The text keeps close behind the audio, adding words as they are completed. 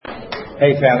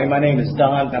Hey family, my name is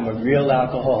Don. I'm a real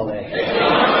alcoholic.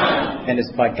 And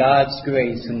it's by God's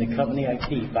grace and the company I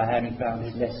keep, I haven't found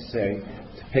it necessary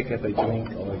to pick up a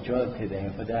drink or a drug today.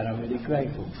 And for that, I'm really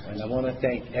grateful. And I want to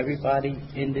thank everybody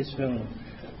in this room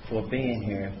for being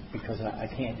here, because I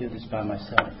can't do this by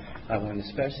myself. I want to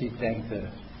especially thank the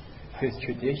Fifth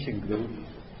Tradition Group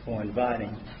for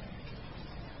inviting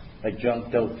a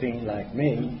drunk dope fiend like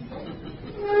me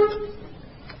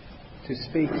to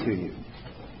speak to you.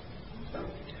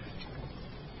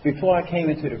 Before I came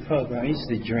into the program, I used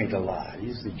to drink a lot. I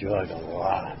used to drug a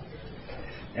lot.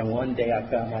 And one day I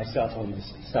found myself on the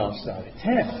south side of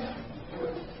town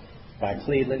by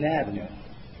Cleveland Avenue.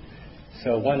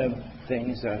 So one of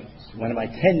my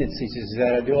tendencies is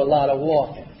that I do a lot of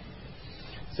walking.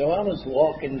 So I was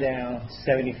walking down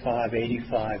 75,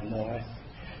 85 North,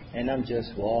 and I'm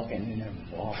just walking,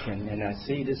 and I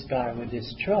see this guy with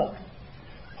this truck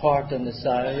parked on the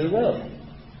side of the road.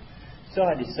 So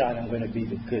I decide I'm going to be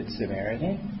the good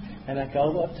Samaritan, and I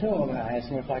go up to him and I ask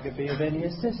him if I could be of any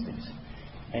assistance.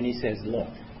 And he says, look,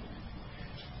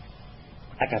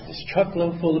 I got this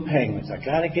truckload full of penguins. I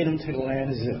got to get them to the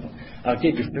Atlanta Zoo. I'll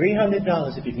give you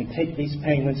 $300 if you can take these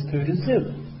penguins to the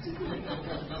zoo.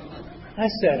 I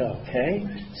said, okay.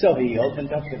 So he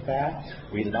opened up the back.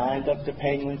 We lined up the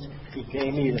penguins. He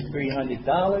gave me the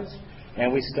 $300,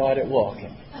 and we started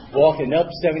walking. Walking up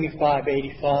 75,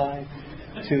 85.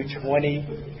 220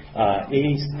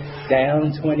 east,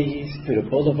 down 20 east to the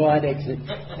Boulevard exit,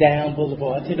 down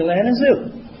Boulevard to the Atlanta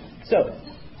Zoo. So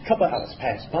a couple hours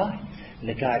pass by, and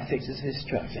the guy fixes his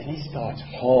trucks, and he starts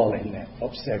hauling them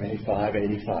up 75,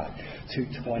 85,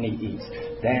 220 east,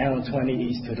 down 20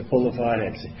 east to the Boulevard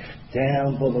exit,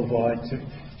 down Boulevard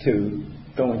to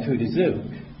going to the zoo.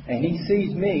 And he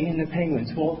sees me and the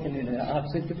penguins walking in the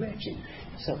opposite direction.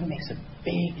 So he makes a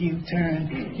big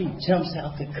U-turn. He jumps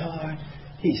out the car.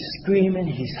 He's screaming,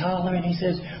 he's hollering, he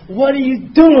says, what are you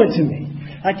doing to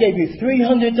me? I gave you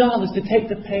 $300 to take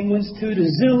the penguins to the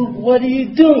zoo. What are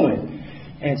you doing?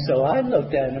 And so I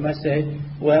looked at him, I said,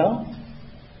 well,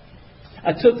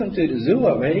 I took them to the zoo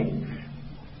already.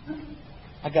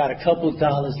 I got a couple of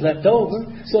dollars left over,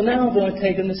 so now I'm going to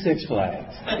take them to Six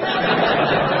Flags.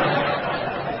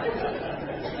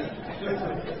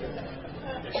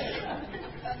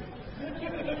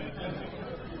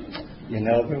 You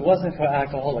know, if it wasn't for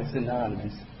Alcoholics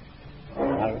Anonymous,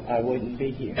 I wouldn't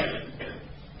be here.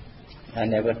 I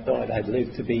never thought I'd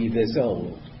live to be this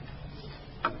old.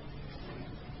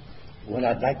 What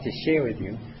I'd like to share with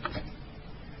you,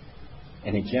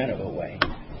 in a general way,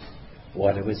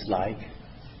 what it was like,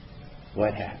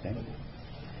 what happened,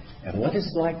 and what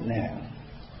it's like now.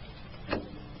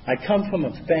 I come from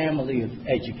a family of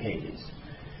educators.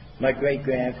 My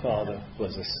great-grandfather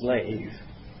was a slave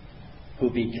who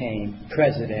became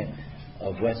president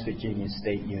of West Virginia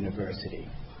State University.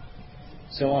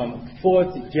 So I'm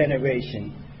fourth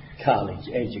generation college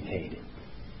educated.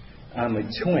 I'm a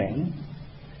twin,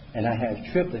 and I have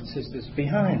triplet sisters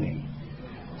behind me.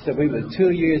 So we were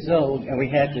 2 years old, and we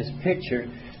had this picture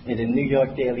in the New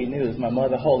York Daily News, my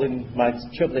mother holding my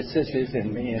triplet sisters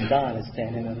and me and Donna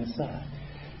standing on the side.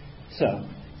 So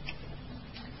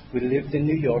we lived in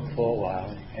New York for a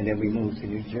while, and then we moved to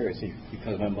New Jersey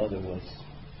because my mother was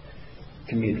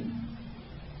commuting.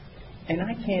 And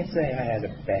I can't say I had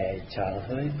a bad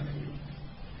childhood.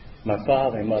 My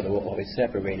father and mother were always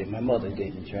separated. My mother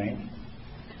didn't drink.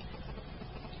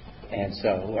 And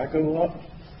so I grew up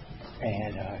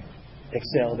and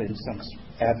excelled in some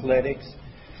athletics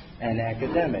and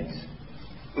academics.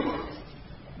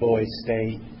 Boys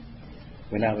State.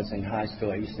 When I was in high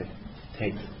school, I used to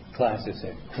take classes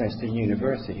at Princeton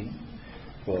University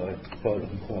for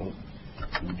quote-unquote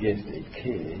gifted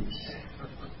kids.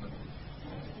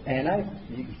 And I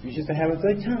used to have a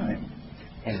good time.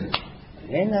 And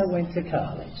then I went to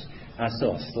college. I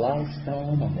saw Sly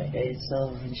Stone on the Ed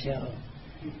Sullivan Show,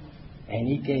 and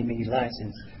he gave me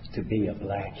license to be a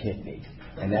black hippie.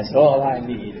 And that's all I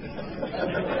needed.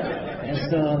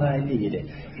 That's all I needed.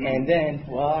 And then,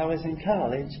 while I was in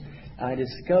college, I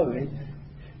discovered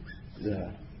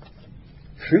the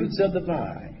fruits of the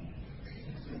vine.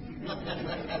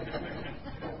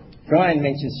 Brian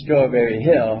mentioned Strawberry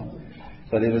Hill,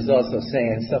 but it was also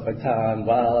saying Suppertime,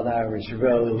 Wild Irish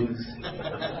Rose,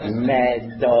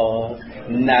 Mad Dog,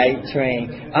 Night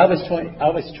Train. I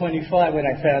was 25 when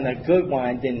I found that good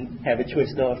wine didn't have a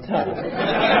twist off top.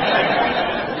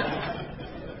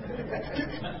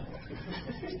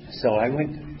 So I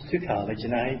went to college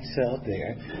and I excelled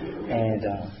there. And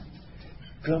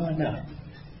growing up,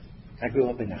 I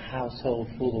grew up in a household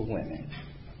full of women.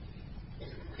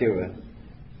 There were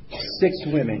 6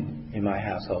 women in my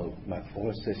household, my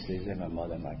 4 sisters and my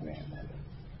mother and my grandmother.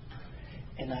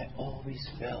 And I always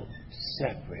felt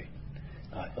separate.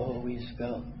 I always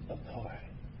felt apart.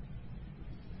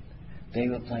 They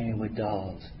were playing with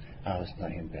dolls. I was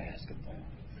playing basketball.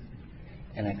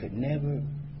 And I could never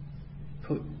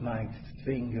put my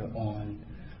finger on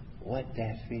what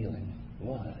that feeling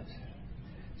was.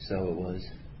 So it was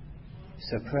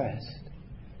suppressed.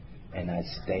 And I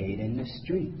stayed in the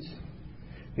streets.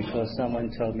 Because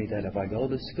someone told me that if I go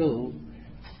to school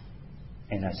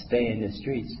and I stay in the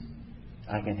streets,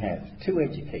 I can have 2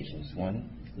 educations. One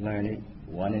learned,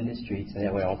 one in the streets, and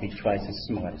that way I'll be twice as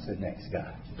smart as the next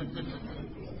guy.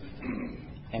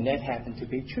 And that happened to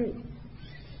be true.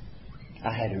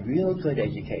 I had a real good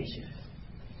education.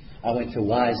 I went to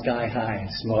Wise Guy High and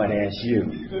Smart Ass U.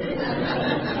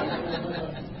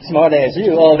 Smart Ass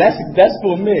U? Oh, that's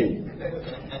for me.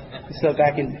 So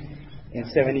back in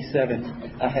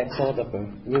 77, I had called up a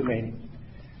roommate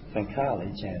from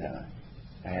college, and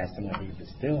I asked him what he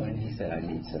was doing. He said, I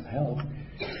need some help.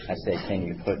 I said, can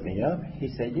you put me up? He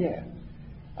said, yeah,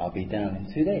 I'll be down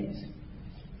in 2 days.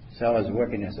 So I was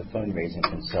working as a fundraising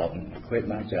consultant. I quit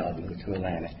my job and moved to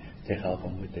Atlanta to help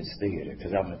him with this theater,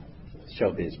 because I'm a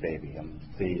showbiz baby. I'm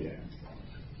theater.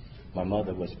 My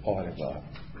mother was part of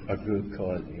a group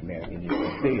called the American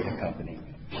Negro Theater Company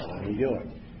in New York.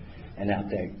 And out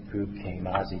that group came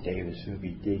Ossie Davis,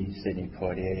 Ruby Dee, Sidney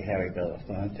Poitier, Harry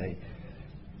Belafonte,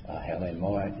 Helen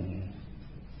Martin,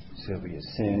 Sylvia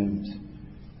Sims.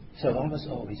 So I was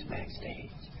always backstage.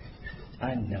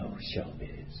 I know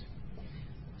showbiz.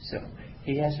 So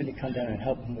he asked me to come down and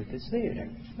help him with this theater.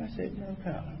 I said, no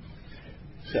problem.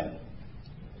 So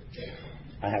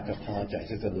I have to apologize.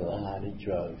 There's a lot of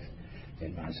drugs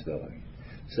in my story.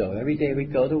 So every day we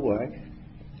go to work.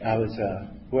 I was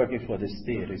working for this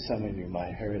theater. Some of you might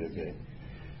have heard of it.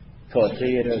 Called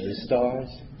Theater of the Stars.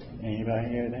 Anybody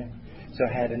hear that? So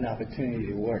I had an opportunity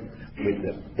to work with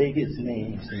the biggest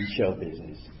names in show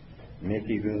business.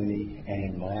 Mickey Rooney,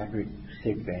 Anne Margaret,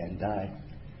 Dick Van Dyke,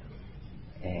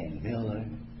 Ann Miller,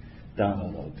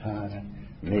 Donald O'Connor,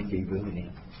 Mickey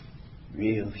Rooney.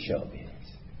 Real showbiz.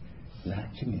 Not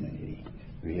community.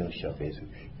 Real showbiz.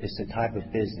 It's the type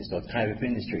of business or type of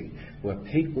industry where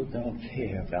people don't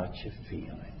care about your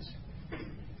feelings.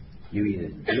 You either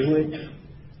do it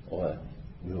or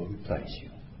we'll replace you.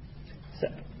 So,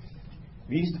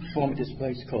 we used to perform at this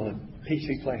place called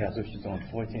Peachtree Playhouse, which is on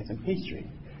 14th and Peachtree.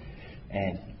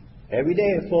 And every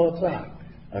day at 4 o'clock,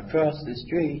 across the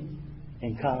street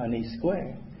in Colony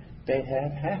Square, they'd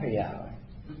have happy hour.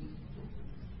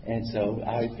 And so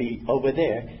I would be over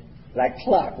there like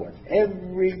clockwork.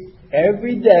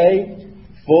 Every day,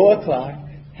 4 o'clock,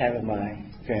 having my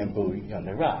Drambuie on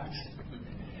the rocks.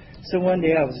 So one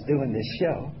day I was doing this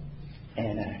show,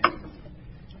 and a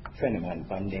friend of mine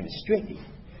by the name of Stricky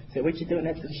said, what you doing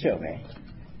after the show, man?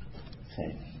 I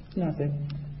said, nothing.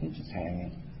 I'm just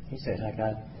hanging. He said, I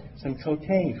got some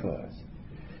cocaine for us.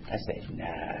 I said,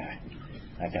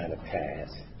 nah, I got to pass.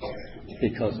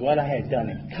 Because what I had done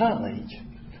in college,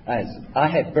 I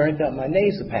had burnt up my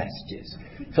nasal passages.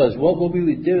 Because what we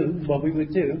would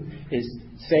do is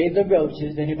save the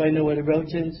roaches. Anybody know what a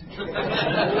roach is?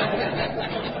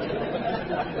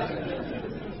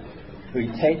 We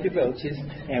take the roaches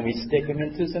and we stick them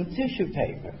into some tissue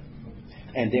paper.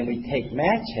 And then we take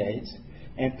match heads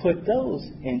and put those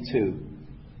into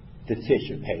the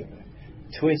tissue paper.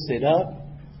 Twist it up,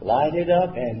 light it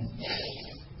up, and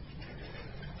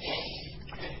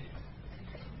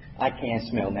I can't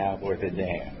smell now worth a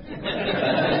damn.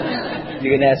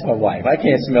 You can ask my wife. I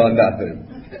can't smell nothing.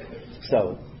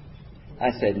 So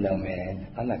I said, no, man,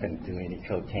 I'm not going to do any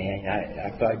cocaine.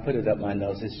 If I put it up my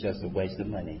nose, it's just a waste of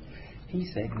money. He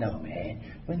said, no, man,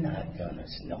 we're not going to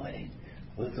snort it.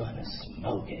 We're going to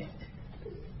smoke it.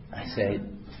 I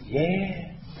said,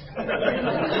 yeah.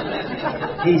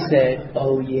 He said,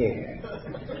 oh, yeah.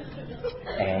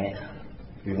 And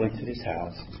we went to this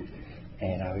house,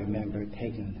 and I remember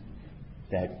taking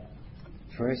that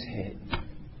first hit.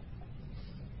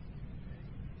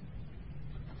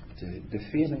 The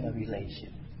feeling of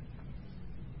elation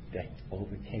that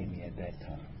overcame me at that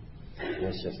time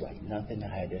was just like nothing I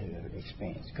had ever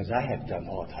experienced. Because I have done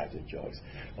all types of drugs,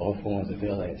 all forms of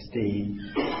LSD,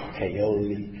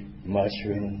 peyote,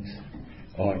 mushrooms,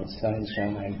 orange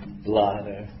sunshine,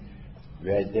 blotter,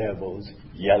 red devils,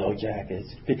 yellow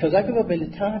jackets. Because I grew up in a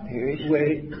time period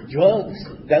where drugs,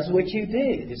 that's what you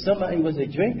did. If somebody was a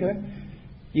drinker,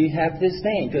 you have this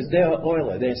thing, because they're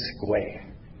oiler, they're square.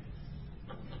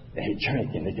 They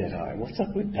drink and they get high. What's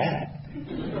up with that?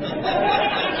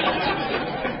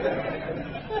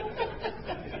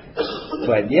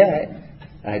 But yet,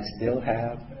 I'd still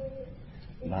have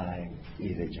my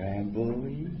either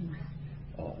Drambuie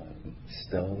or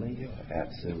Stoli or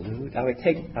Absolute. I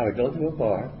would go to a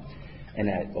bar and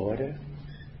I'd order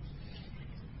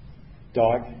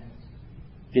dark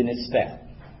Guinness Stout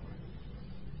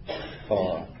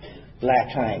or Black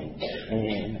Heine,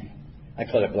 and I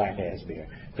call it black ass beer.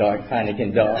 Dark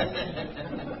Heineken Dark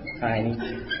Heine.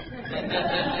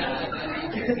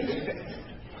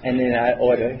 And then I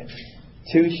order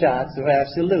 2 shots of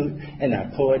Absolute, and I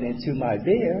pour it into my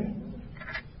beer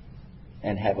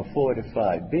and have a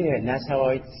fortified beer, and that's how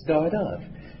I start off.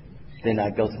 Then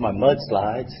I go to my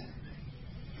mudslides,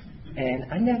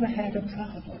 and I never had a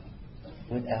problem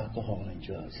with alcohol and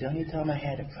drugs. The only time I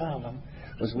had a problem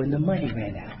was when the money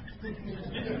ran out.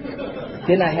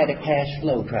 Then I had a cash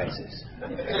flow crisis.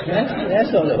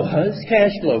 That's all it was,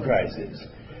 cash flow crisis.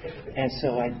 And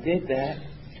so I did that,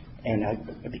 and I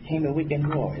became a weekend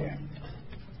warrior.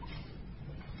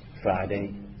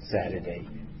 Friday, Saturday,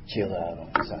 chill out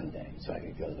on Sunday so I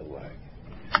could go to work.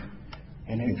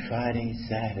 And then Friday,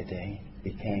 Saturday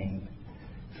became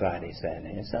Friday,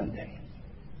 Saturday, and Sunday.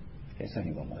 It's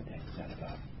only one more day, it's not a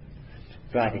problem.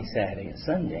 Friday, Saturday, and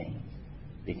Sunday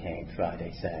became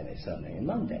Friday, Saturday, Sunday, and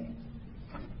Monday.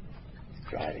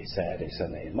 Friday, Saturday,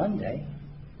 Sunday, and Monday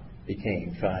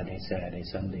became Friday, Saturday,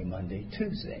 Sunday, Monday,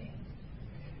 Tuesday.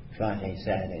 Friday,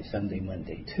 Saturday, Sunday,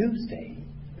 Monday, Tuesday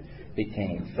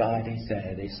became Friday,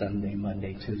 Saturday, Sunday,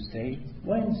 Monday, Tuesday,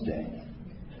 Wednesday.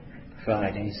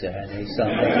 Friday, Saturday,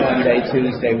 Sunday, Monday,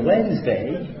 Tuesday,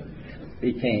 Wednesday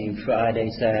became Friday,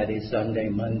 Saturday, Sunday,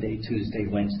 Monday, Tuesday,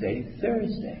 Wednesday,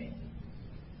 Thursday.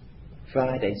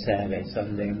 Friday, Saturday,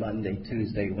 Sunday, Monday,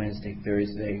 Tuesday, Wednesday,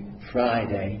 Thursday,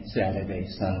 Friday, Saturday,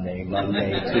 Sunday,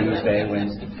 Monday, Tuesday,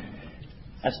 Wednesday.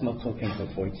 I smoked cocaine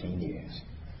for 14 years.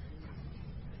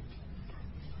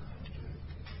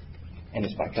 And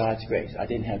it's by God's grace. I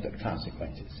didn't have the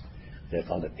consequences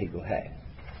that other people had.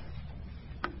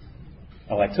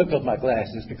 Oh, I took off my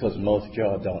glasses because most of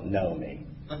y'all don't know me.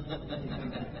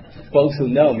 Folks who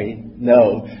know me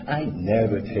know I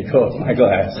never take off my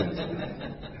glasses.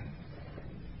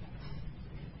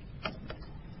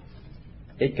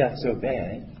 It got so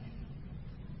bad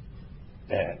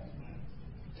that,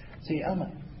 see, I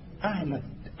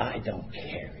don't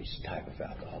carry this type of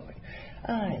alcoholic.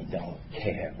 I don't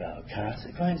care about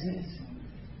consequences.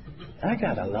 I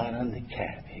got a lot on the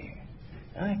cap here.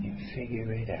 I can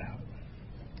figure it out.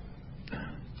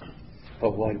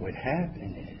 But what would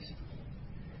happen is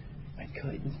I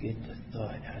couldn't get the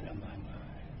thought out of my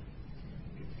mind.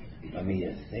 I'm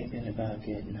either thinking about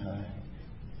getting high,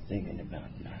 thinking about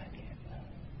not getting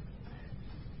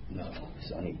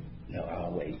high. No,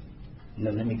 I'll wait.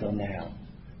 No, let me go now.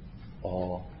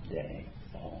 All day,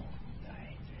 all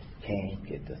night. Can't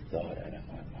get the thought out of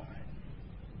my mind.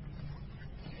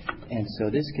 And so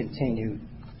this continued.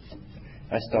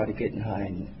 I started getting high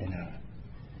in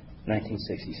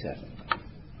 1967.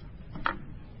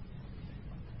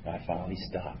 I finally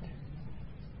stopped.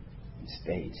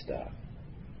 Stayed stopped.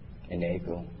 In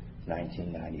April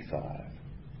 1995.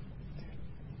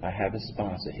 I have a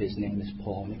sponsor. His name is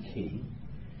Paul McKee.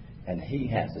 And he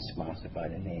has a sponsor by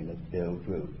the name of Bill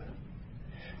Group.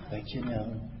 But you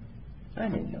know, I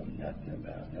didn't know nothing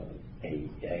about no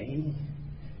AA.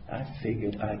 I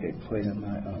figured I could quit on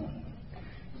my own.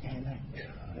 And I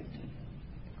couldn't.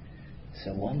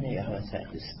 So one day I was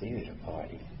at this theater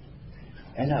party.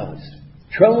 And I was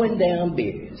throwing down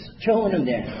beers. Throwing them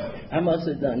down. I must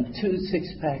have done 2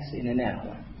 6-packs in an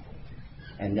hour.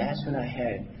 And that's when I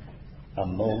had a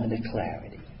moment of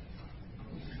clarity.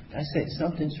 I said,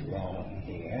 something's wrong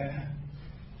here.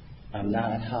 I'm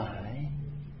not high.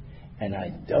 And I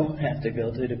don't have to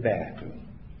go to the bathroom,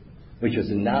 which was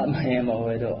not my MO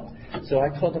at all. So I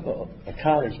called up a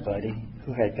college buddy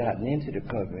who had gotten into the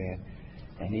program,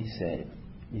 and he said,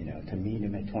 to meet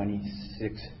him at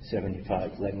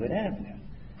 2675 Glenwood Avenue.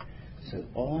 So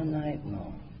all night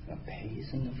long, I'm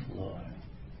pacing the floor,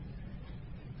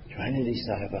 trying to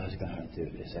decide if I was going to do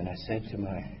this. And I said to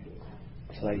my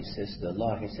play sister,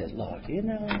 Lark, I said, Lark,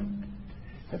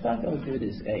 if I go do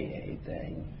this AA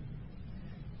thing,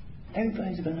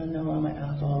 everybody's going to know I'm an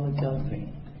alcoholic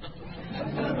doping.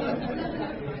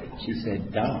 She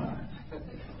said, darn,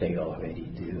 they already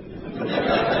do.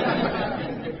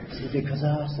 See, because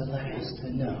I was the last to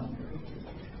know.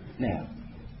 Now,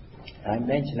 I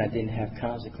mentioned I didn't have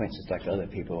consequences like other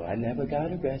people. I never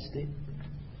got arrested,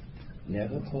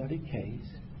 never caught a case.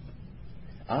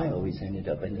 I always ended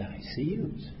up in the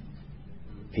ICUs.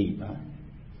 Piedmont,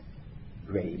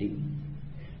 Grady,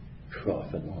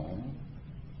 Crawford Long,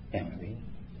 Emory,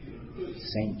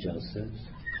 St. Joseph's,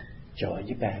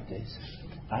 Georgia Baptist,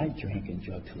 I drink and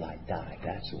drug till I die.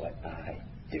 That's what I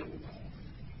do.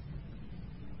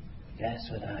 That's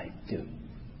what I do.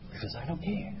 Because I don't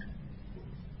care.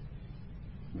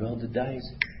 Roll the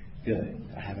dice? Good.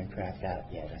 I haven't cracked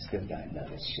out yet. I still got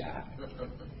another shot.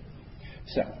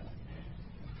 So,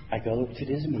 I go to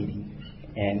this meeting,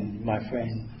 and my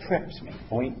friend preps me.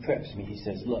 Preps me. He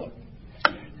says, look,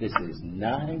 this is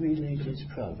not a religious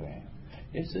program.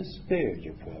 It's a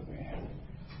spiritual program.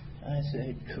 I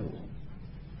said, cool.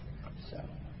 So,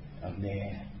 I'm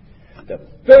there. The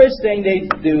first thing they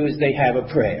do is they have a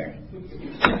prayer.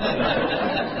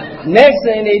 Next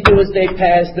thing they do is they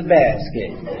pass the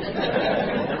basket.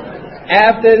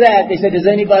 After that, they said, does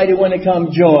anybody want to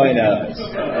come join us?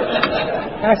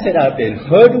 I said, I've been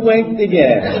hoodwinked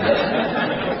again.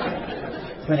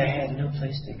 But I had no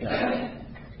place to go.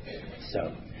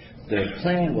 So, the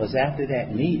plan was after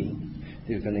that meeting,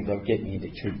 they were going to go get me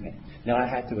into treatment. Now, I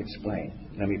had to explain.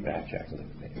 Let me backtrack a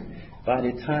little bit. By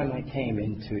the time I came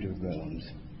into the rooms,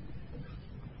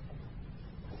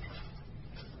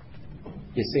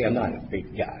 you see, I'm not a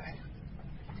big guy.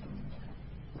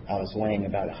 I was weighing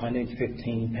about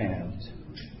 115 pounds.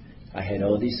 I had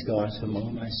all these scars from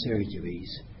all my surgeries.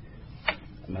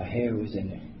 My hair was in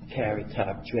the carrot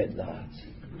top dreadlocks.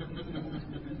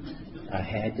 I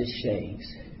had the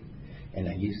shakes, and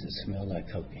I used to smell like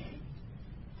cocaine.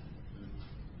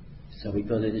 So we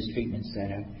go to this treatment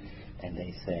center, and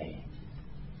they say,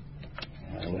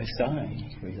 we're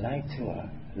sorry. We'd like to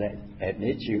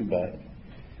admit you, but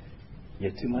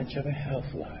you're too much of a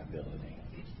health liability.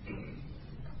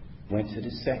 Went to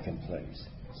the second place,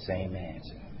 same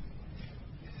answer.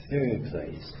 Third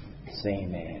place,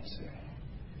 same answer.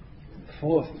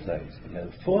 Fourth place,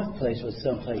 the fourth place was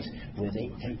someplace where they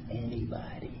take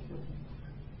anybody,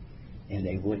 and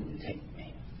they wouldn't take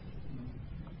me.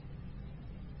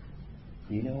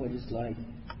 You know what it's like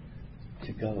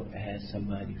to go ask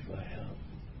somebody for help,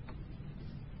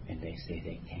 and they say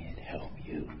they can't help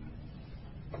you.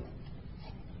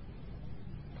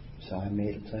 So I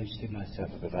made a pledge to myself,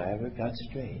 if I ever got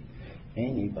straight,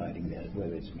 anybody,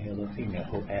 whether it's male or female,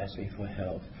 who asks me for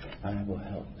help, I will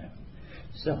help them.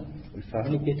 So we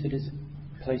finally get to this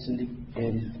place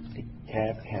in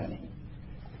DeKalb County.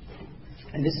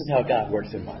 And this is how God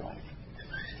works in my life.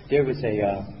 There was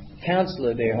a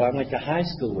counselor there who I went to high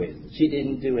school with. She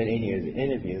didn't do any of the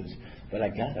interviews, but I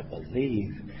got to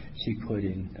believe she put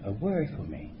in a word for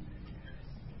me.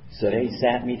 So they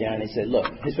sat me down and said,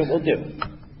 look, here's what we'll do.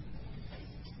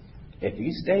 If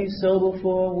you stay sober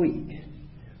for a week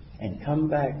and come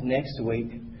back next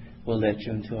week, we'll let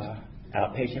you into our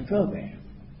outpatient program.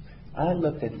 I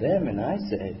looked at them and I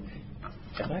said,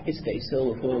 if I could stay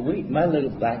sober for a week, my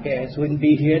little black ass wouldn't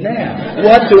be here now.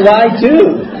 What do I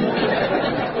do?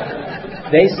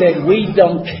 They said, we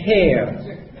don't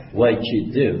care what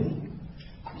you do.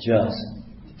 Just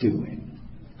do it.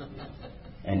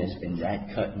 And it's been that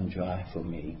cut and dry for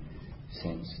me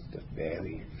since the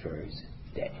very first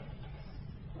day.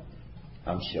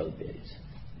 I'm showbiz.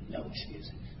 No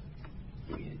excuses.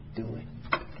 You either do it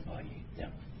or you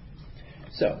don't.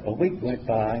 So a week went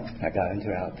by. I got into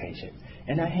outpatient.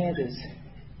 And I had this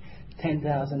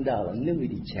 $10,000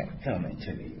 annuity check coming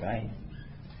to me, right?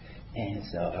 And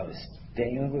so I was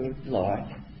staying with Lord,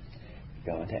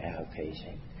 going to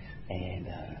outpatient. And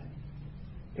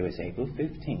it was April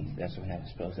 15th. That's when I was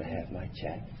supposed to have my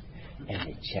check. And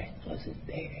the check wasn't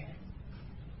there.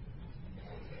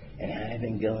 And I've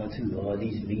been going to all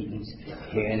these meetings,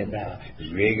 hearing about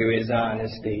rigorous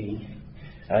honesty.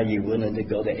 Are you willing to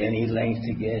go to any length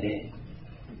to get it?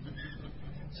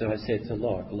 So I said to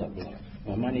Lord, look,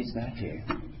 my money's not here.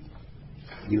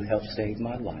 You helped save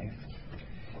my life.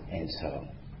 And so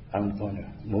I'm going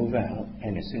to move out,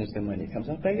 and as soon as the money comes,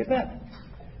 I'll pay it back.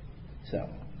 So,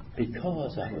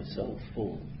 because I was so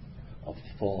full of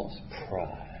false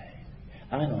pride,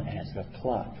 I don't ask a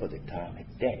clock for the time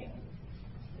of day.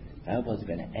 I wasn't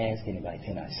going to ask anybody,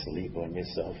 can I sleep on your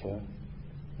sofa?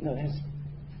 No, that's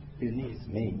beneath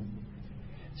me.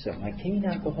 So my keen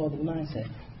alcoholic mind said,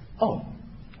 oh,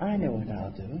 I know what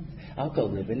I'll do. I'll go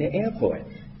live in the airport.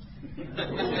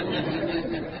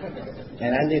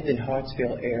 And I lived in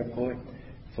Hartsfield Airport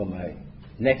for my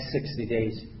next 60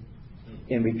 days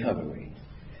in recovery.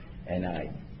 And I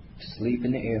sleep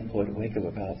in the airport, wake up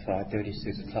about 5:30,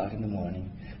 6 o'clock in the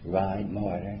morning, ride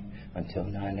MARTA until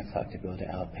 9 o'clock to go to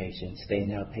outpatient, stay in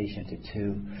outpatient to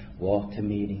 2, walk to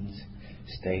meetings,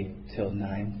 stay till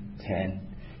 9,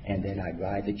 10, and then I'd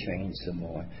ride the train some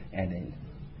more, and then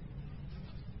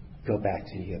go back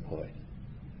to the airport.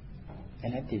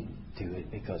 And I didn't do it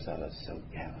because I was so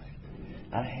gallant.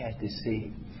 I had to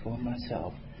see for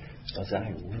myself, was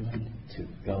I willing to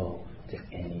go to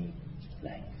any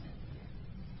length.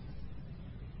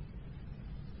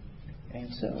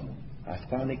 And so I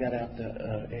finally got out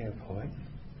the airport,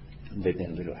 lived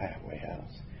in a little halfway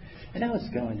house, and I was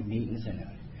going to meetings, and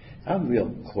I'm real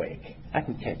quick. I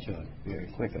can catch on very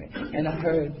quickly. And I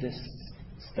heard this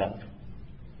stuff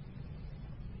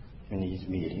in these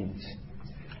meetings.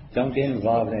 Don't get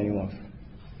involved with anyone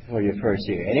for your first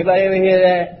year. Anybody ever hear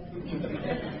that?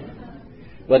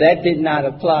 Well, that did not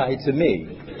apply to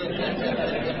me.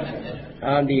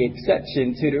 I'm the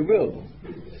exception to the rule.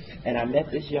 And I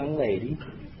met this young lady,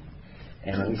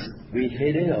 and we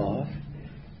hit it off.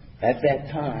 At that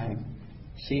time,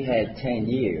 she had 10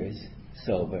 years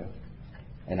sober,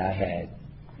 and I had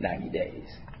 90 days.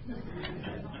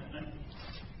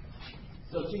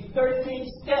 So she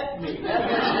 13-stepped me.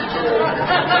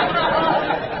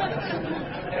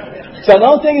 So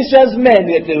don't think it's just men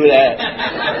that do that.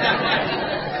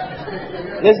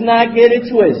 Let's not get it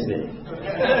twisted.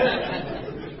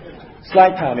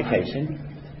 Slight complication.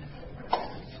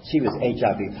 She was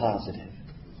HIV positive,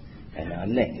 and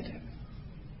I'm negative.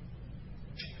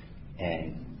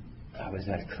 And I was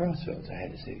at a crossroads. I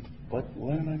had to say, what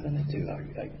am I going to do?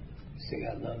 I say,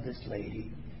 I love this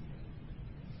lady,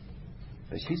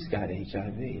 but she's got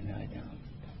HIV, and I don't.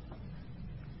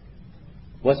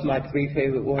 What's my 3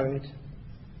 favorite words?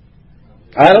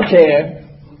 I don't care.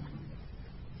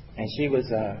 And she was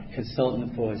a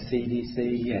consultant for CDC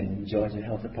and Georgia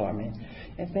Health Department.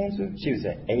 And she was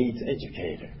an AIDS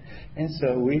educator. And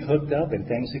so we hooked up, and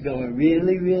things were going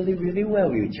really, really, really well.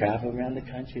 We would travel around the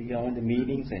country, going to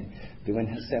meetings and doing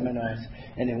her seminars.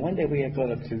 And then one day we had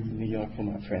gone up to New York for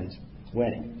my friend's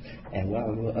wedding. And while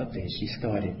we were up there, she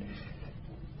started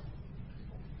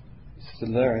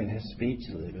slurring her speech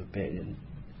a little bit and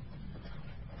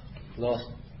lost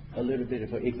a little bit of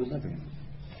her equilibrium.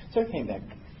 So I came back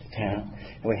to town,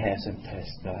 and we had some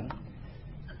tests done.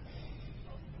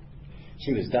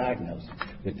 She was diagnosed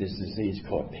with this disease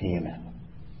called PML,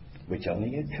 which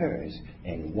only occurs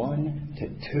in 1% to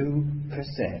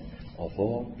 2% of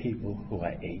all people who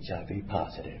are HIV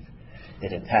positive.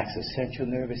 It attacks the central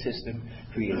nervous system,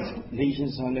 creates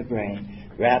lesions on the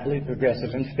brain, rapidly progressive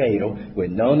and fatal,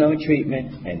 with no known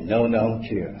treatment and no known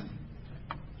cure.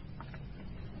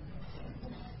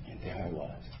 And there I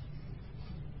was.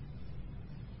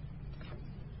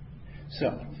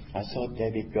 So I saw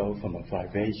Debbie go from a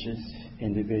vivacious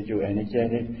individual,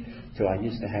 energetic, to I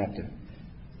used to have to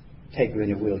take her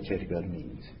in a wheelchair to go to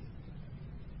meetings.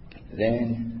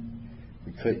 Then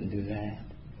we couldn't do that,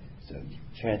 so we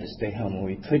tried to stay home, and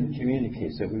we couldn't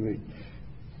communicate, so we would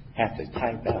have to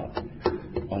type out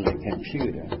on the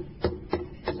computer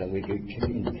so we could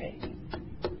communicate.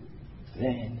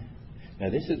 Then, now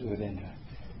this is within a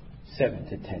 7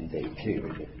 to 10 day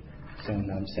period. So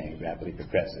when I'm saying rapidly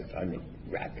progressive, I mean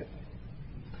rapid.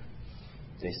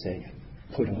 They say,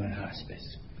 put her in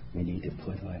hospice. We need to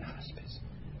put her in hospice.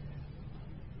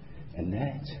 And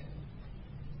that's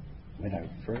when I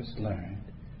first learned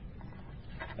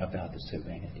about the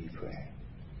serenity prayer.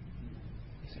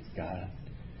 I said, God,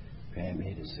 grant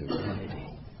me the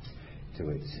serenity to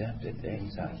accept the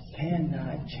things I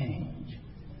cannot change,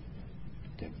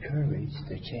 the courage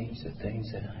to change the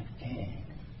things that I can,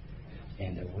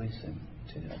 and the wisdom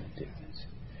to know the difference.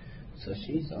 So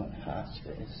she's on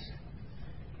hospice,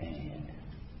 and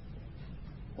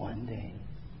one day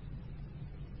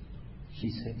she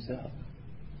sits up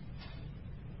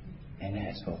and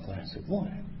asks for a glass of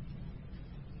water.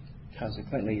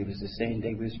 Consequently, it was the same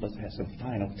day we were supposed to have some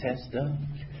final tests done,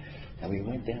 and we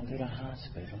went down to the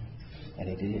hospital, and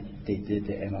they did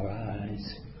the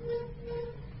MRIs,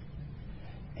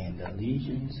 and the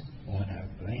lesions on her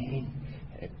brain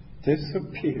had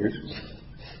disappeared.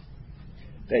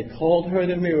 They called her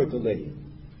the miracle lady.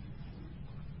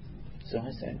 So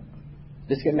I said,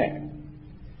 let's get married.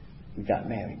 We got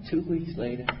married 2 weeks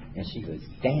later, and she was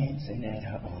dancing at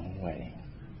her own wedding.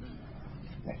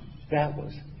 That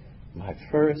was my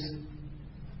first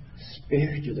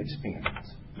spiritual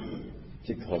experience,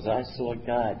 because I saw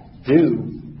God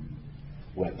do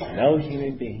what no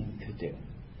human being could do.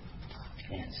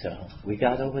 And so we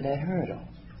got over that hurdle.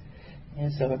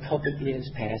 And so a couple of years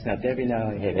passed. Now, Debbie not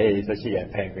only had AIDS, but she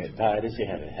had pancreatitis, she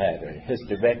had a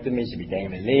hysterectomy, she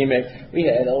became anemic. We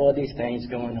had all these things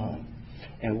going on.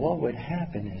 And what would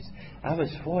happen is, I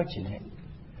was fortunate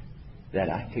that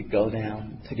I could go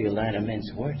down to the Atlanta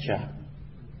Men's Workshop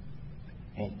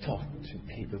and talk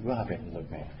to people. Robert and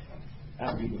Lorraine,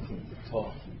 I really need to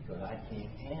talk to you, because I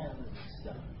can't handle this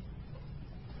stuff.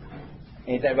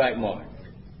 Ain't that right, Mark?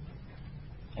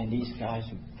 And these guys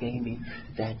who gave me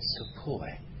that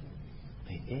support.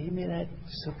 They gave me that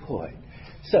support.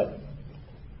 So,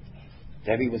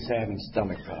 Debbie was having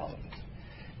stomach problems.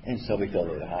 And so we go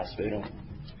to the hospital.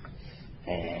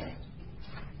 And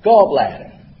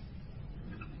gallbladder.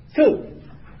 2.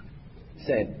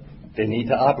 Said, they need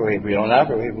to operate. If we don't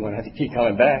operate, we're going to have to keep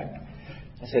coming back.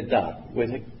 I said, Doc,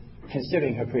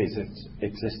 considering her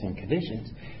pre-existing conditions,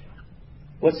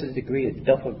 what's the degree of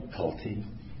difficulty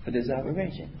for this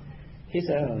operation? He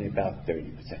said, only about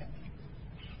 30%.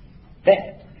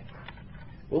 Bet.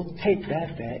 We'll take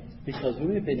that bet because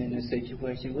we've been in a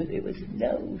situation where there was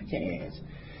no chance.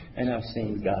 And I've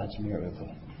seen God's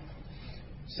miracle.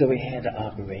 So we had the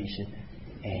operation,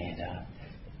 and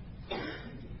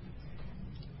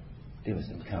there were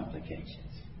some complications.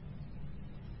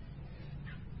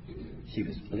 She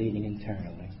was bleeding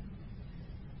internally.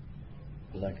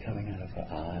 Blood coming out of her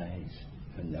eyes,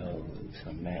 her nose,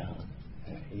 her mouth,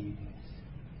 her ears.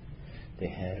 They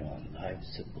had her on life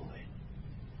support.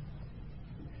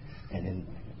 And then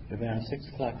around 6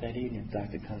 o'clock that evening, the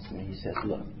doctor comes to me and he says,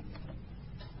 look,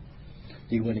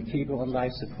 do you want to keep her on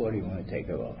life support or do you want to take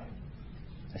her off?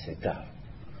 I said, Doc,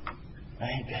 I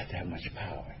ain't got that much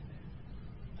power.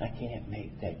 I can't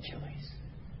make that choice.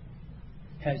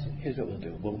 Here's what we'll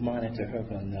do. We'll monitor her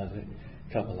for another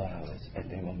couple hours, and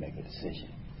then we'll make a decision.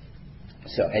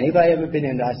 So, anybody ever been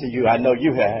in the ICU? I know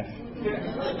you have.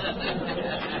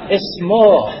 It's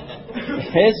small.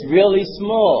 It's really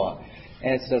small.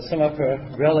 And so some of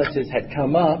her relatives had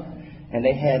come up, and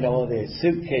they had all their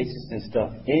suitcases and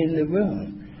stuff in the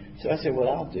room. So I said, what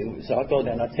I'll do is I'll go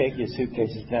down, I'll take your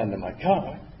suitcases down to my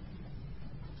car,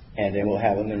 and then we'll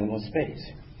have a little more space.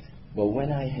 Well,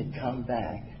 when I had come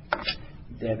back,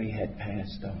 Debbie had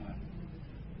passed on.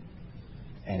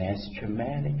 And as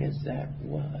traumatic as that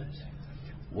was,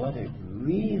 what it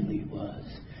really was,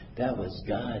 that was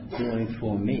God doing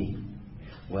for me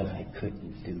what I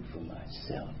couldn't do for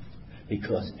myself.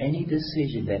 Because any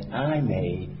decision that I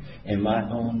made in my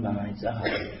own mind's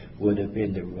eye would have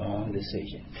been the wrong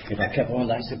decision. If I kept on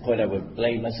life support, I would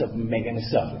blame myself for making her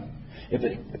suffer.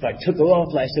 If I took her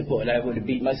off life support, I would have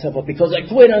beat myself up because I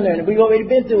quit on her, and we've already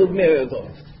been through a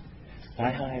miracle. My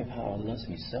higher power loves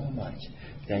me so much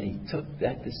that he took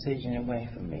that decision away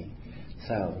from me,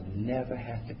 so I will never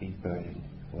have to be burdened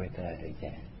with that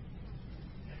again.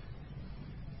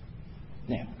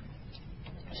 Now,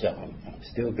 so I'm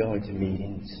still going to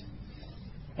meetings.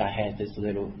 I had this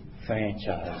little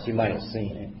franchise. You might have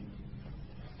seen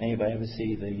it. Anybody ever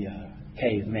see the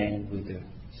caveman with the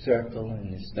circle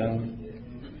and the stone?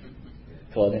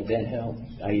 Called Invent Help.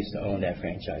 I used to own that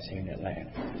franchise here in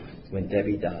Atlanta. When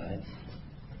Debbie died,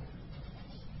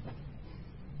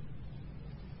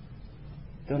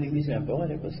 the only reason I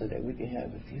bought it was so that we could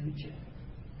have a future.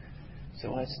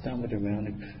 So I stumbled around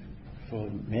it for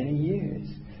many years,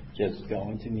 just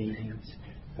going to meetings,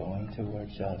 going to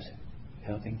workshops,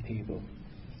 helping people.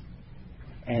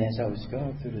 And as I was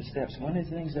going through the steps, one of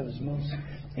the things that was most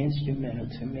instrumental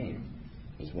to me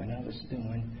was when I was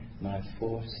doing my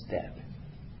 4th step.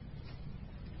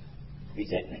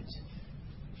 Resentment.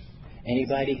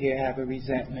 Anybody here have a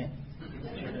resentment?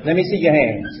 Let me see your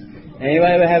hands.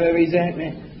 Anybody ever have a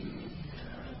resentment?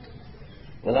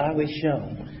 Well, I was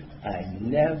shown I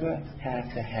never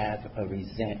have to have a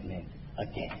resentment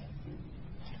again.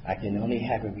 I can only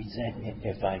have a resentment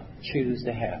if I choose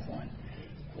to have one.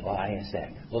 Why is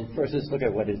that? Well, first let's look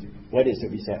at what is a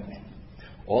resentment.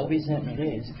 All resentment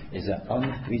is an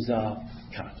unresolved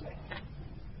conflict.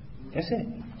 That's it.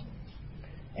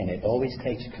 And it always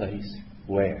takes place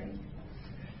where?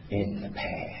 In the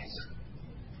past.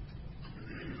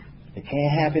 It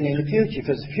can't happen in the future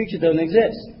because the future doesn't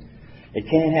exist. It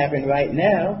can't happen right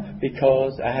now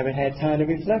because I haven't had time to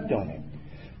reflect on it.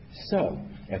 So,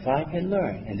 if I can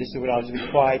learn, and this is what I was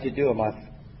required to do on my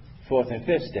 4th and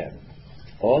 5th step,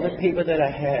 all the people that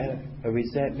I have a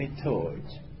resentment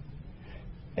towards,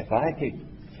 if I could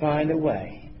find a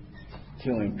way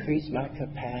to increase my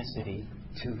capacity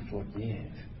to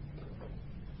forgive,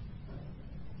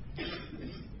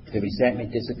 the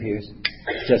resentment disappears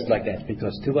just like that,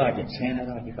 because 2 objects cannot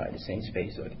occupy the same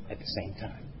space or at the same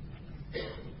time.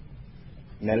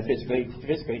 Metaphysically,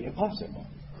 physically impossible.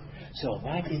 So if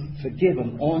I can forgive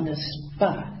them on the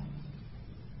spot,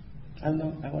 I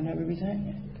won't have a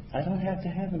resentment. I don't have to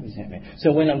have a resentment.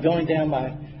 So when I'm going down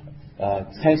my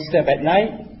 10th step at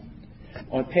night,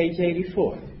 on page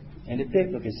 84, in the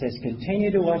Big Book, it says,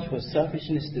 continue to watch for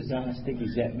selfishness, dishonesty,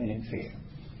 resentment, and fear.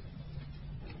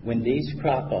 When these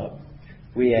crop up,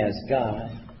 we ask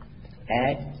God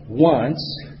at once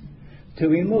to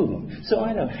remove them. So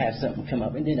I don't have something come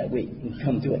up and then I wait and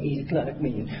come to an 8 o'clock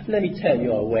meeting. Let me tell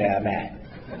you all where I'm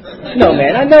at. No,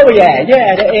 man, I know where you're at. You're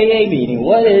at an AA meeting.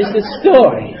 What is the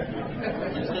story?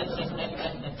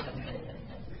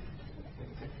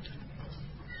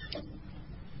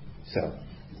 So,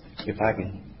 if I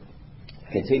can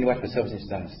continue what for substance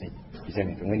honesty,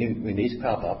 when these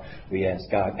pop up, we ask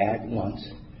God at once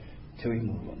to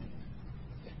remove them.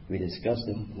 We discuss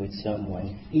them with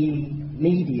someone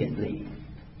immediately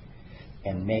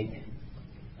and make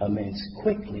amends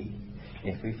quickly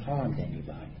if we've harmed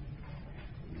anybody.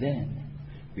 Then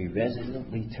we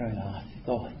resolutely turn our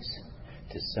thoughts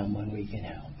to someone we can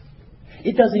help.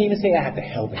 It doesn't even say I have to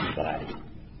help anybody.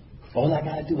 All I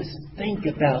got to do is think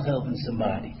about helping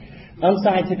somebody.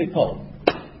 Unscientific code.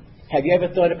 Have you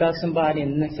ever thought about somebody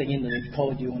and the next thing you know they've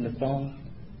called you on the phone?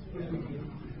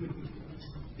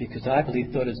 Because I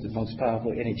believe thought is the most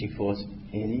powerful energy force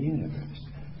in the universe.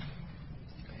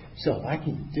 So if I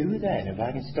can do that, if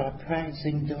I can start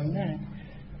practicing doing that,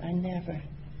 I never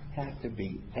have to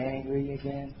be angry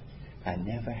again. I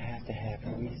never have to have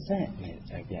resentment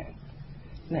again.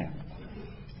 Now,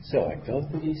 so I go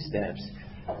through these steps,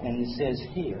 and it says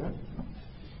here,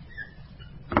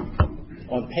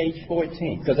 on page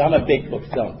 14, because I'm a big book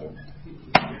thumper.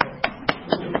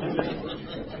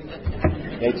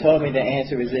 They told me the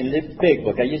answer is in this big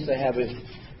book. I used to have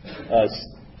a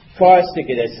car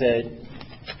sticker that said,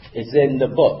 it's in the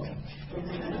book.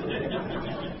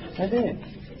 I did.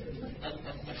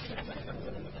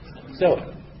 So,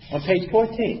 on page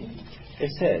 14,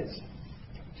 it says,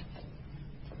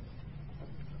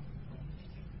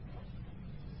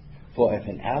 for if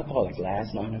an alcoholic,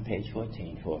 last line on page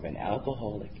 14, for if an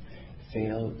alcoholic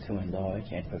failed to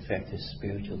enlarge and perfect his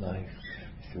spiritual life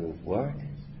through work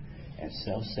and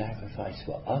self-sacrifice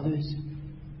for others,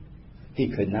 he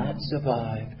could not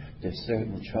survive the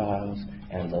certain trials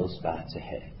and low spots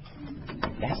ahead.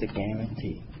 That's a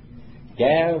guarantee.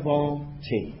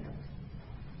 Guarantee.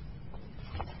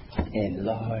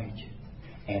 Enlarge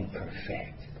and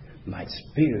perfect my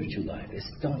spiritual life. It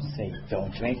don't say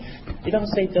don't drink. It don't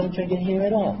say don't drink in here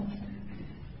at all.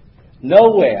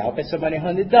 Nowhere. I'll bet somebody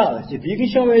 $100. If you can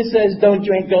show me it says don't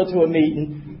drink, go to a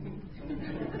meeting,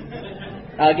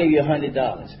 I'll give you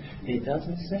 $100. It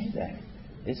doesn't say that.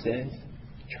 It says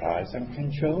try some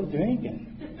controlled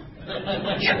drinking.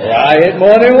 Try it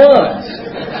more than once.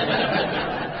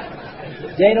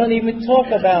 They don't even talk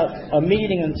about a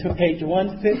meeting until page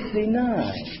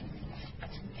 159.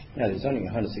 Now, there's only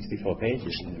 164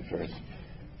 pages in the first.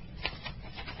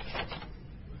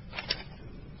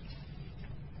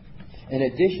 In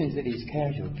addition to these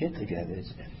casual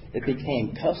get-togethers, it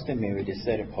became customary to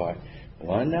set apart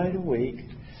one night a week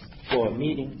for a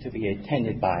meeting to be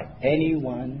attended by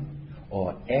anyone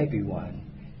or everyone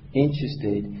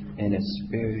interested in a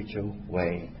spiritual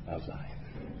way of life.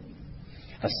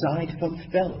 Aside from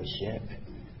fellowship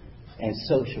and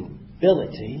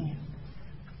sociability,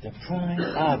 the prime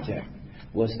object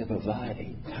was to provide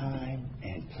a time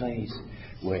and place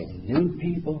where new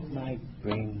people might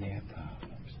bring their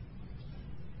problems.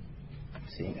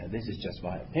 See, now this is just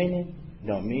my opinion,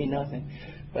 don't mean nothing,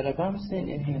 but if I'm sitting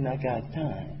in here and I got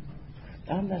time,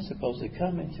 I'm not supposed to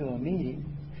come into a meeting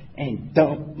and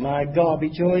dump my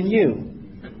garbage on you,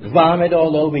 vomit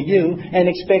all over you, and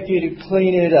expect you to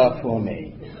clean it up for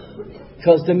me.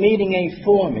 Because the meeting ain't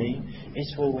for me.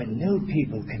 It's for when new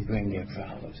people can bring their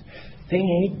problems. They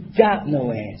ain't got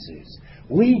no answers.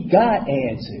 We got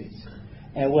answers.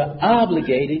 And we're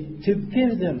obligated to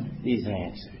give them these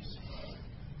answers.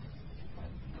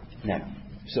 Now,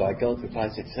 so I go through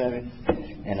 5, 6,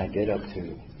 7, and I get up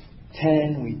to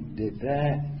 10. We did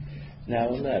that. Now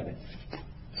 11.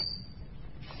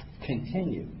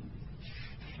 Continue.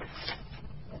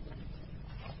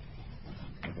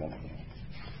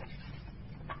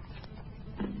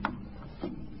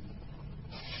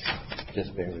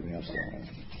 Just bear with me, I'm sorry.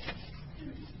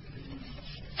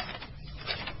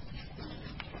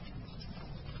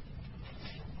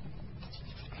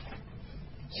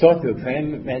 So through prayer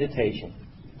and meditation.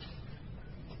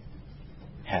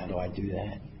 How do I do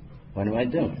that? What am I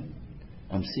doing?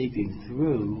 I'm seeking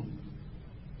through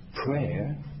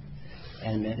prayer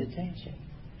and meditation.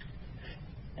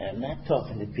 And I'm not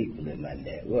talking to people in my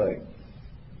network.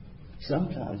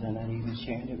 Sometimes I'm not even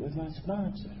sharing it with my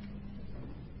sponsor.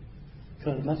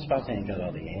 Because my sponsor ain't got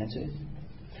all the answers.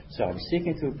 So I'm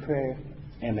seeking through prayer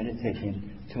and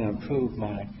meditation to improve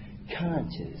my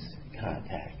conscious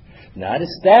contact. Not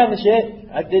establish it.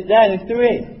 I did that in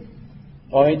 3.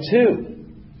 Or in 2.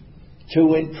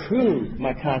 To improve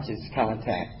my conscious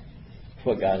contact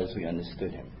for God as we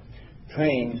understood Him.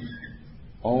 Praying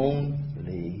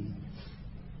only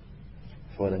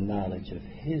for the knowledge of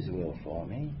His will for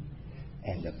me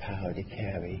and the power to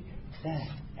carry that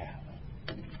out.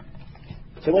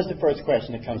 So what's the first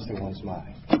question that comes to one's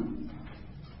mind?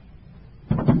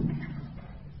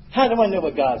 How do I know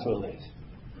what God's will is?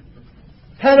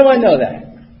 How do I know that?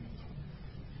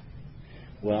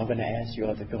 Well, I'm going to ask you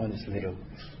all to go on this little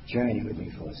journey with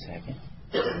me for a second.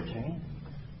 Okay?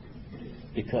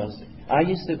 Because I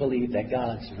used to believe that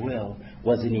God's will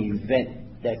was an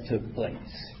event that took place.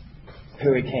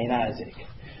 Hurricane Isaac.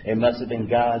 It must have been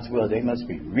God's will. They must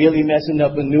be really messing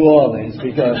up in New Orleans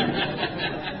because...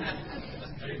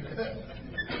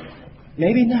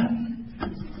 Maybe not.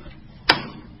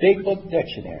 Big Book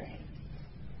Dictionary.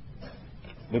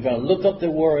 We're going to look up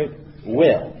the word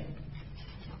will.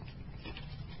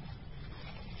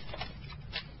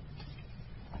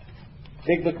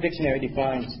 Big Book Dictionary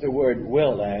defines the word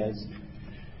will as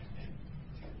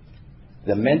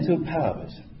the mental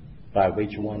powers by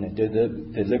which one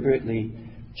deliberately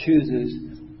chooses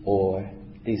or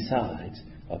decides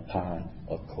upon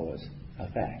a course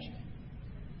of action.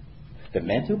 The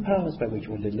mental powers by which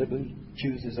one deliberately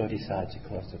chooses or decides a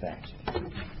course of action.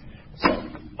 So,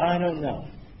 I don't know.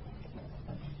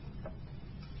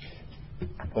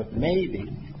 But maybe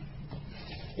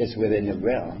it's within the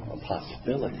realm of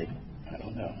possibility. I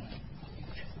don't know.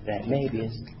 That maybe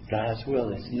it's God's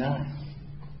will is not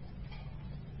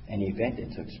an event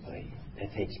that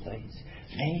takes place.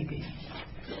 Maybe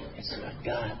it's a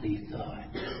godly thought.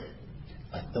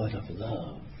 A thought of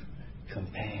love,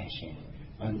 compassion,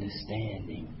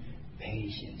 understanding,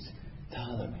 patience,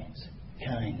 tolerance,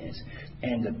 kindness,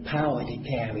 and the power to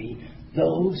carry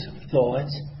those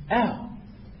thoughts out.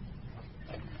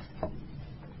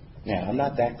 Now, I'm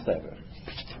not that clever.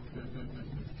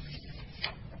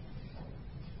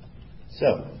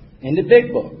 So, in the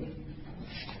big book,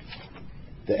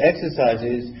 the exercise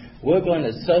is we're going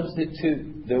to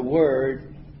substitute the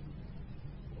word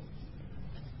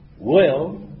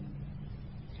will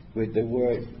with the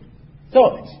word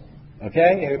thoughts.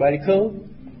 Okay? Everybody cool?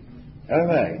 All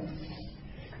right.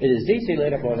 It is deeply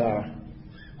laid up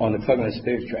on the program of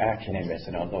spiritual action and rest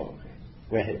in our Lord.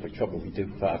 We're headed for trouble. We do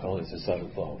for alcohol is a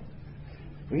subtle foe.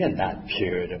 We are not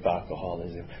cured of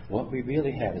alcoholism. What we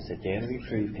really have is a daily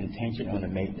reprieve contingent on the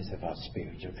maintenance of our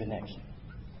spiritual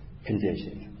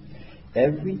condition.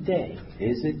 Every day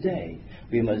is a day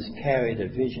we must carry the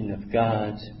vision of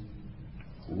God's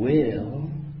will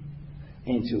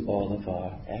into all of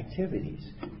our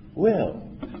activities. Will,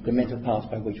 the mental powers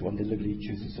by which one deliberately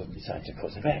chooses or decides a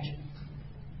course of action.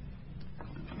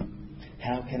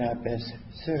 How can I best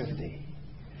serve thee?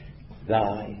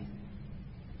 Thy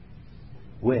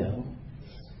will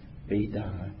be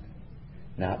done,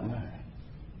 not mine.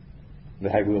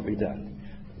 Thy will be done.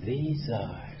 These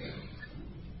are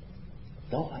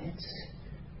thoughts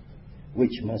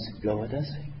which must go with us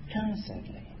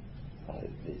constantly.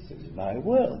 This is my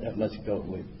will that must go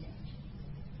with me.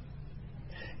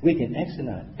 We can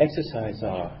exercise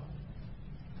our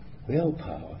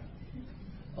willpower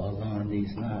along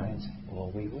these lines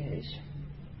all we wish.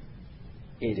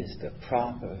 It is the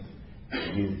proper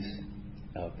use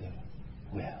of the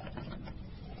will.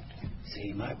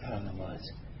 See, my problem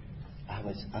was I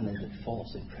was under the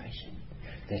false impression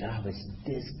that I was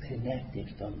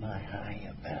disconnected from my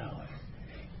higher power.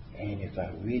 And if I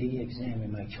really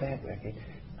examine my track record,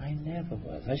 I never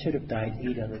was. I should have died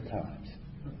 8 other times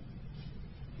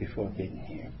before getting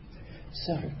here.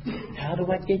 So, how do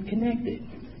I get connected?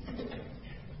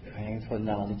 Praying for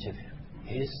knowledge of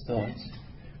His thoughts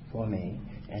for me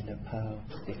and the power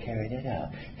to carry that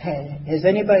out. Has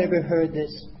anybody ever heard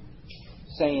this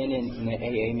saying in the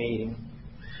AA meeting?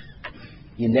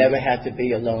 You never have to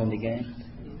be alone again.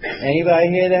 Anybody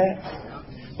hear that?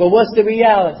 But what's the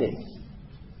reality?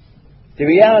 The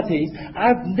reality is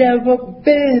I've never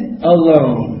been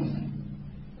alone.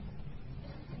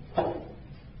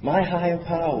 My higher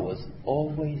power was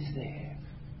always there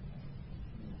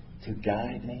to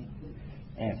guide me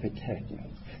and protect me.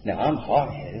 Now, I'm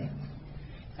hard-headed.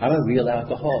 I'm a real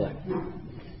alcoholic.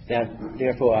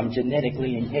 Therefore, I'm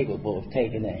genetically incapable of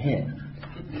taking a hint.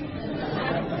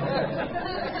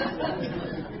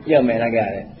 Yo, man, I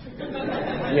got it.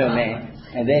 Yo, man.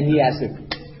 And then he has to...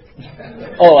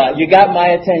 Oh, you got my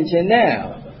attention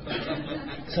now.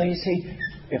 So you see,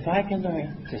 if I can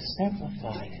learn to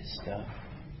simplify this stuff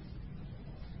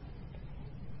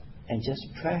and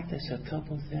just practice a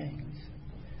couple things,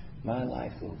 my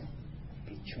life will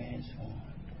be transformed.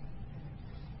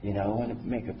 You know, I want to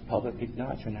make a public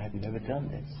acknowledgement. I've never done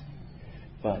this.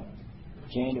 But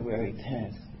January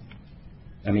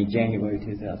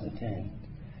 2010,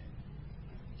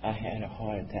 I had a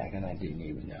heart attack and I didn't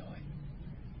even know it.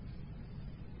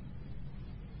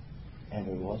 And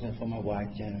if it wasn't for my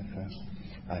wife, Jennifer,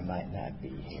 I might not be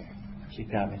here. She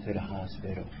got me to the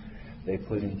hospital. They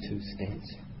put in 2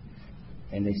 stents.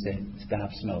 And they said,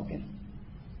 stop smoking.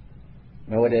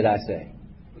 Now, what did I say?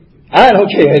 I don't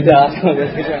care, Doc.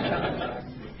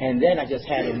 And then I just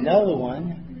had another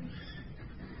one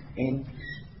in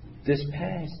this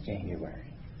past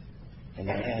January. And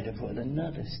I had to put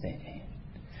another stint in.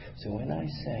 So when I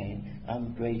say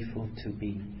I'm grateful to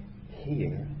be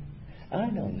here, I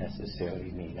don't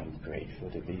necessarily mean I'm grateful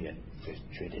to be a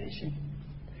tradition.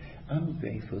 I'm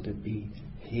grateful to be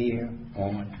here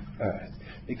on earth.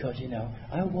 Because,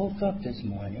 I woke up this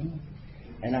morning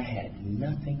and I had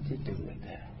nothing to do with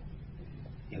that.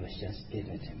 It was just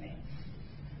given to me.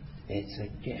 It's a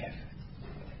gift.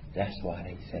 That's why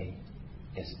they say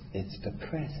it's the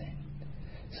present.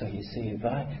 So you see,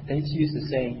 they used to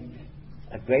say,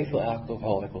 a grateful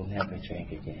alcoholic will never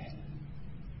drink again.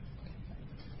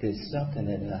 There's something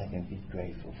that I can be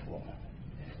grateful for.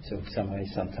 So somebody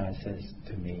sometimes says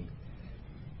to me,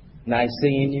 nice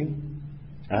seeing you.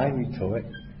 I retort,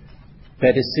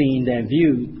 better seen than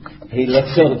viewed. He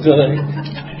looks so good.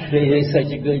 They did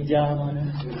such a good job on him.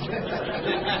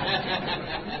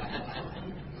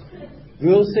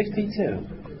 Rule 62.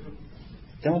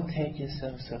 Don't take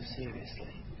yourself so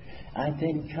seriously. I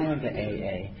didn't come to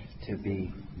AA to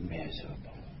be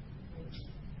miserable.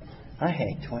 I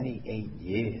had 28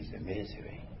 years of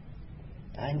misery.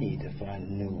 I need to find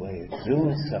a new way of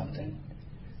doing something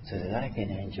so that I can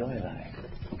enjoy life.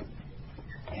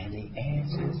 And the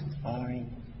answers are in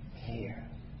here.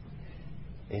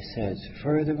 It says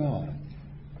further on,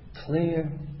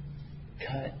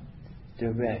 clear-cut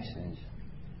directions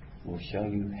will show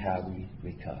you how we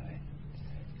recover.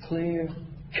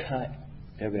 Clear-cut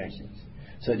directions.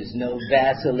 So there's no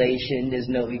vacillation, there's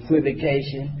no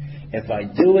equivocation. If I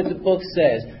do what the book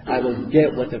says, I will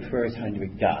get what the first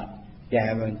 100 got.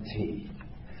 Guaranteed.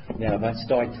 Now, if I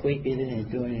start tweaking it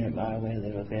and doing it my way a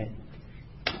little bit,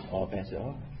 all bets are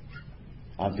off.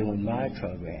 I'm doing my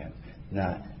program,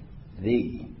 not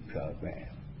the program.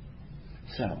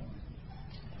 So,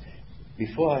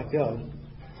 before I go,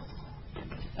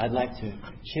 I'd like to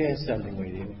share something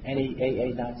with you. Any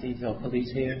AA Nazis or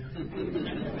police here?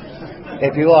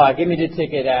 If you are, give me the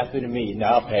ticket after the meeting.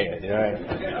 I'll pay it, all right?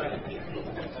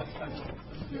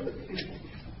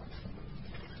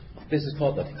 This is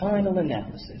called the final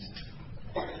analysis.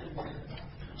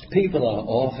 People are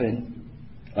often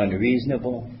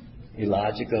unreasonable,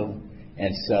 illogical,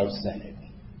 and self-centered.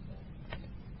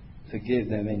 Forgive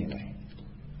them anyway.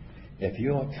 If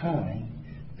you are kind,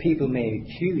 people may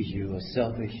accuse you of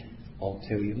selfish,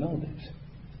 ulterior motives.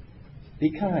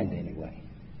 Be kind anyway.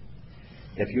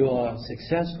 If you are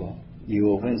successful, you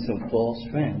will win some false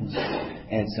friends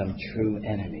and some true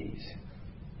enemies.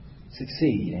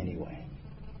 Succeed anyway.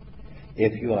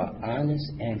 If you are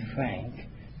honest and frank,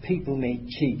 people may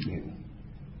cheat you.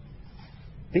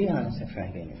 Be honest and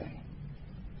frank anyway.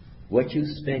 What you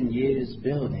spend years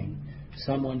building,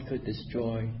 someone could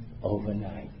destroy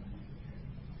overnight.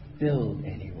 Build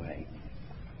anyway.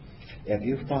 If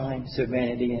you find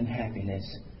serenity and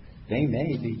happiness, they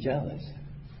may be jealous.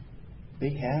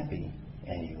 Be happy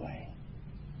anyway.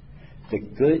 The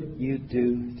good you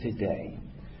do today,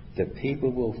 the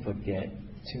people will forget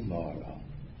tomorrow.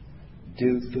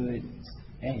 Do good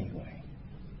anyway.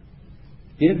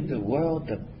 Give the world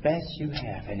the best you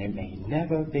have, and it may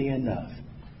never be enough.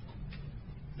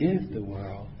 Give the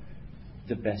world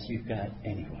the best you've got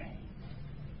anyway.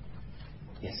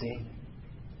 You see,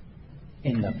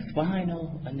 in the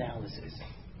final analysis,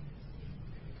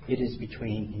 it is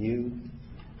between you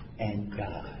and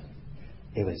God.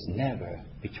 It was never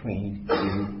between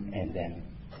you and them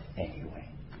anyway.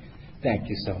 Thank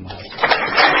you so much.